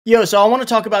Yo, so I want to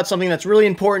talk about something that's really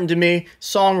important to me,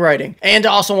 songwriting. And I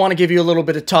also want to give you a little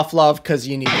bit of tough love because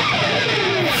you need it.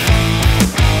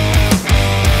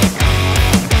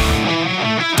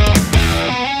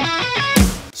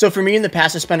 So for me in the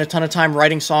past, I spent a ton of time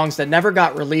writing songs that never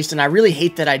got released, and I really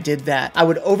hate that I did that. I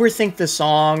would overthink the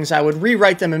songs, I would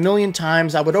rewrite them a million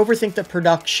times, I would overthink the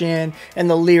production and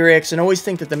the lyrics and always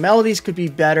think that the melodies could be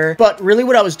better. But really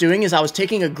what I was doing is I was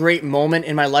taking a great moment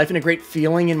in my life and a great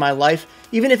feeling in my life,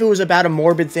 even if it was about a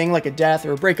morbid thing like a death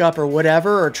or a breakup or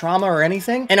whatever, or trauma or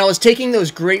anything. And I was taking those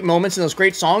great moments and those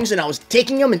great songs and I was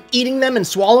taking them and eating them and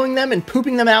swallowing them and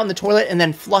pooping them out in the toilet and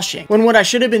then flushing. When what I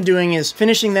should have been doing is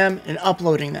finishing them and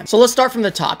uploading them. So let's start from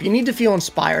the top. You need to feel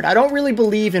inspired. I don't really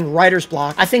believe in writer's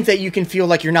block. I think that you can feel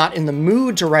like you're not in the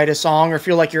mood to write a song or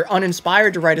feel like you're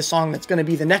uninspired to write a song that's going to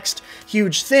be the next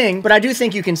huge thing. But I do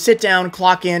think you can sit down,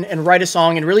 clock in, and write a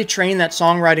song and really train that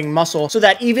songwriting muscle so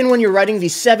that even when you're writing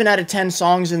these 7 out of 10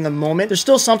 songs in the moment, there's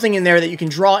still something in there that you can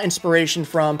draw inspiration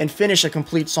from and finish a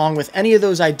complete song with any of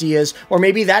those ideas, or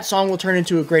maybe that song will turn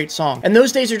into a great song. And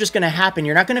those days are just going to happen.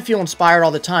 You're not going to feel inspired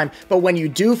all the time, but when you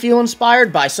do feel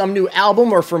inspired by some new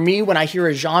album, or for me, when I hear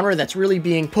a genre that's really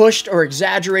being pushed or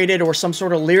exaggerated, or some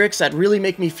sort of lyrics that really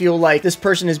make me feel like this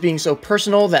person is being so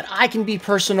personal that I can be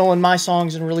personal in my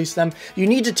songs and release them, you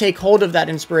need to take hold of that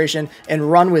inspiration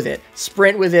and run with it,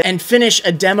 sprint with it, and finish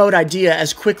a demoed idea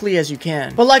as quickly as you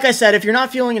can. But like I said, if you're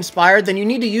not feeling inspired, then you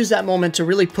need to use that moment to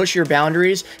really push your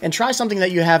boundaries and try something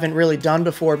that you haven't really done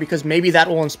before, because maybe that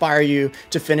will inspire you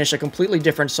to finish a completely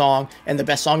different song and the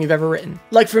best song you've ever written.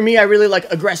 Like for me, I really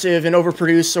like aggressive and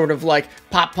overproduced sort of like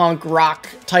pop punk rock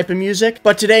type of music,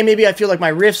 but today maybe I feel like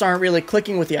my riffs aren't really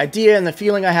clicking with the idea and the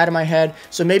feeling I had in my head,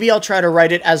 so maybe I'll try to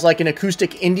write it as like an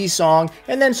acoustic indie song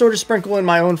and then sort of sprinkle in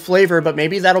my own flavor, but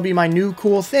maybe that'll be my new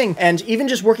cool thing. And even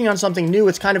just working on something new,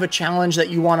 it's kind of a challenge that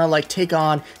you want to like take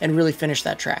on and really finish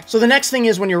that track. So the next thing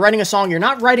is, when you're writing a song, you're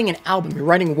not writing an album, you're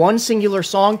writing one singular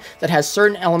song that has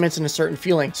certain elements and a certain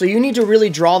feeling. So you need to really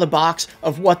draw the box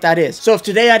of what that is. So if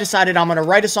today I decided I'm going to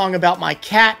write a song about my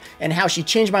cat and how she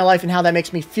changed my life and how that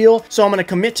makes me feel, so I'm going to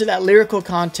commit to that lyrical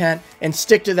content and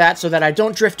stick to that so that I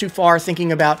don't drift too far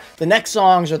thinking about the next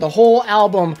songs or the whole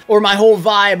album or my whole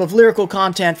vibe of lyrical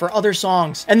content for other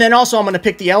songs. And then also I'm going to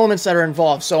pick the elements that are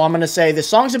involved. So I'm going to say the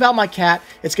song's about my cat,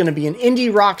 it's going to be an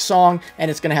indie rock song, and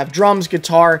it's going to have drums,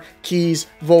 guitar, keys,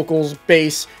 vocals,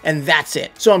 bass, and that's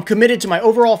it. So I'm committed to my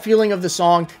overall feeling of the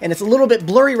song, and it's a little bit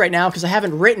blurry right now because I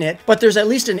haven't written it, but there's at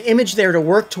least an image there to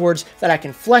work towards that I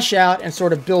can flesh out and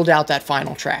sort of build out that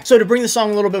final track. So to bring the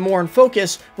song a little bit more in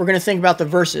focus, we're going to think about the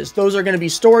verses. Those are going to be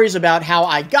stories about how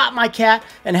I got my cat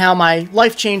and how my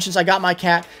life changed since I got my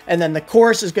cat, and then the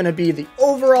chorus is going to be the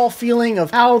overall feeling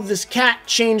of how this cat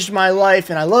changed my life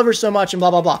and I love her so much and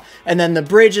blah blah blah. And then the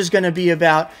bridge is going to be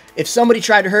about if somebody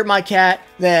tried to hurt my cat,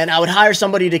 then I would hire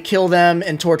somebody to kill them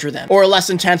and torture them. Or a less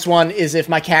intense one is if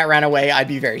my cat ran away, I'd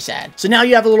be very sad. So now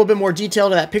you have a little bit more detail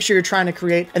to that picture you're trying to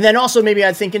create. And then also maybe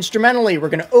I'd think instrumentally, we're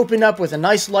going to open up with a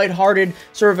nice lighthearted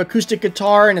sort of acoustic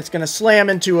guitar, and it's going to slam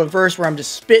into a verse where I'm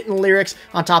just spitting lyrics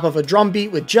on top of a drum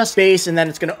beat with just bass, and then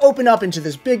it's going to open up into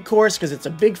this big chorus because it's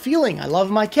a big feeling. I love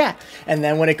my cat. And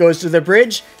then when it goes to the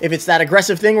bridge, if it's that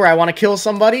aggressive thing where I want to kill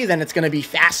somebody, then it's going to be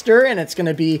faster and it's going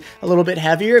to be a little bit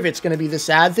heavier. If it's going to be the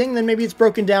sad thing, then maybe it's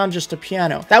broken down just to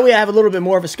piano. That way I have a little bit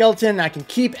more of a skeleton and I can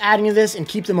keep adding to this and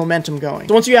keep the momentum going.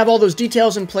 So once you have all those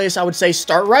details in place, I would say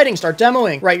start writing, start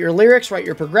demoing. Write your lyrics, write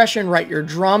your progression, write your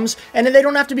drums, and they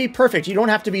don't have to be perfect. You don't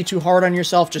have to be too hard on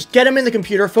yourself. Just get them in the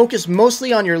computer, focus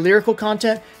mostly on your lyrical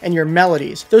content and your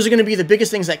melodies. Those are going to be the biggest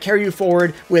things that carry you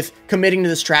forward with committing to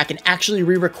this track and actually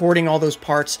re-recording all those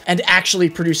parts and actually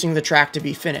producing the track to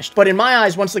be finished. But in my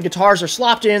eyes, once the guitars are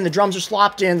slopped in, the drums are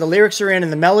slopped in, the lyrics are in,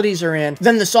 and the melodies are in,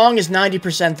 then the song is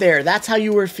 90% there. That's how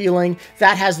you were feeling.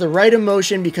 That has the right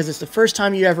emotion because it's the first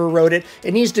time you ever wrote it.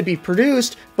 It needs to be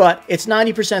produced, but it's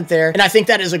 90% there. And I think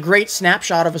that is a great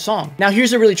snapshot of a song. Now,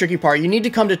 here's the really tricky part. You need to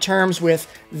come to terms with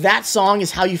that song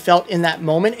is how you felt in that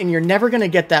moment, and you're never going to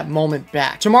get that moment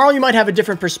back. Tomorrow, you might have a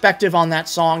different perspective on that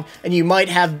song, and you might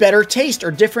have better taste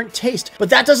or different taste, but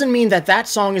that doesn't mean that that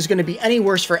song is going to be any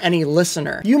worse for any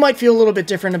listener. You might feel a little bit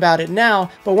different about it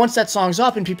now, but once that song's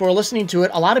up and people are listening to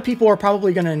it, a lot of people are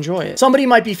probably going to enjoy it. Somebody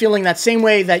might be feeling that same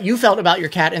way that you felt about your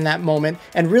cat in that moment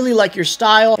and really like your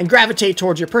style and gravitate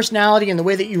towards your personality and the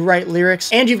way that you write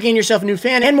lyrics, and you've gained yourself a new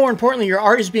fan, and more importantly, your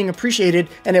art is being appreciated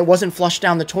and it wasn't flushed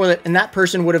down the toilet and that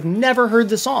person would have never heard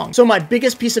the song. So my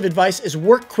biggest piece of advice is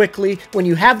work quickly. When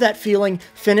you have that feeling,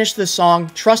 finish the song,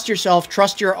 trust yourself,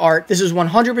 trust your art. This is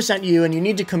 100% you, and you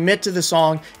need to commit to the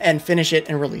song and finish it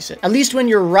and release it. At least when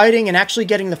you're writing and actually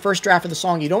getting the first draft of the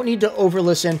song, you don't need to over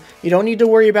listen. You don't need to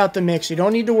worry about the mix. You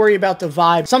don't need to worry about the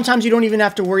vibe. Sometimes you don't even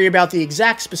have to worry about the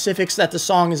exact specifics that the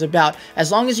song is about.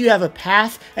 As long as you have a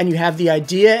path and you have the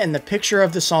idea and the picture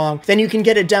of the song, then you can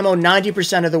get a demo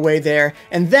 90% of the way there.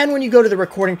 And then when you go to the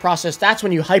recording process, that's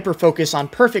when you hyper focus on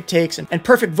perfect takes and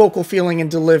perfect vocal feeling and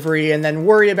delivery, and then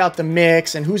worry about the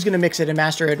mix and who's going to mix it and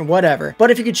master it and whatever. But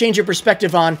if you could change your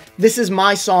perspective on, this is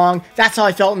my song, that's how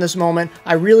I felt in this moment,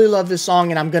 I really love this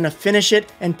song and I'm going to finish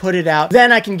it and put it out,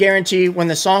 then I can guarantee when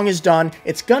the song is done,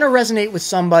 it's going to resonate with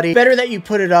somebody. Better that you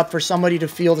put it up for somebody to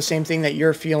feel the same thing that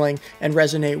you're feeling and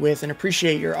resonate with and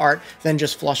appreciate your art than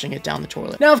just flushing it down the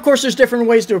toilet. Now, of course, there's different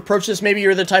ways to approach this. Maybe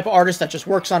you're the type of artist that just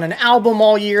works on an album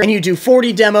all year and you do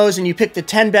 40 demos and you pick the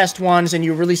 10 best ones and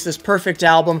you release this perfect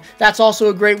album. That's also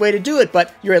a great way to do it,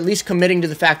 but you're at least committing to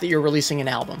the fact that you're releasing an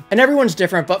album. And everyone's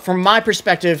different, but from my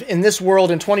perspective, in this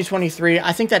world in 2023,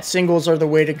 I think that singles are the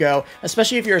way to go,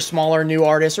 especially if you're a smaller new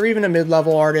artist or even a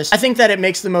mid-level artist. I think that it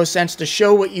makes the most sense to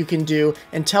show what you can do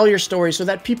and tell your story so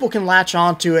that people can latch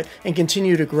onto it and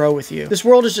continue to grow with you. This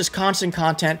world is just constant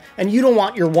content, and you don't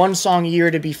want your one song a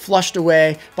year to be flushed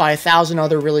away by 1,000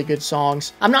 other really good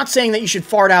songs. I'm not saying that you should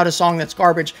fart out a song that's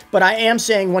garbage, but I am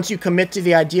saying once you commit to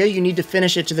the idea, you need to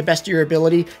finish it to the best of your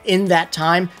ability in that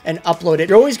time and upload it.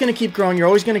 You're always going to keep growing. You're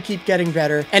always going to keep getting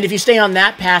better. And if you stay on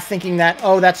that path thinking that,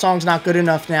 oh, that song's not good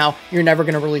enough now, you're never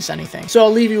going to release anything. So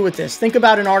I'll leave you with this. Think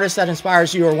about an artist that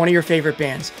inspires you or one of your favorite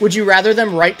bands. Would you rather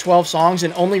them write 12 songs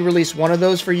and only release one of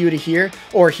those for you to hear,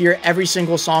 or hear every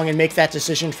single song and make that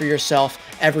decision for yourself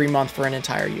every month for an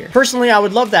entire year? Personally, I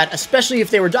would love that, especially if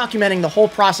they were documenting the whole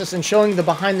process and showing the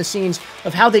behind the scenes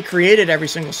of how they created every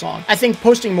single song. I think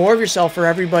posting more of yourself for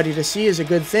everybody to see is a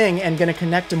good thing and going to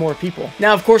connect to more people.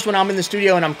 Now, of course, when I'm in the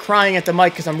studio and I'm crying at the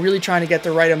mic because I'm really trying to get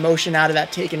the right emotion out of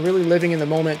that take and really living in the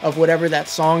moment of whatever that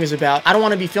song is about, I don't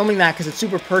want to be filming that because it's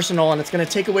super personal and it's going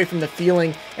to take away from the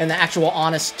feeling and the actual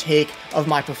honest take of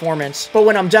my performance. But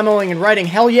when I'm demoing and writing,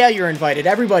 hell yeah, you're invited.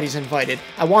 Everybody's invited.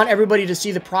 I want everybody to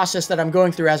see the process that I'm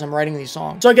going through as I'm writing these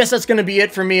songs. So I guess that's going to be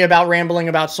it for me about rambling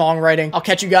about songwriting. I'll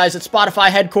catch you guys at Spotify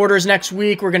headquarters next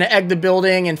week. We're going to egg the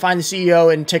building and find the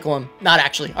CEO and tickle him. Not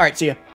actually. All right, see ya.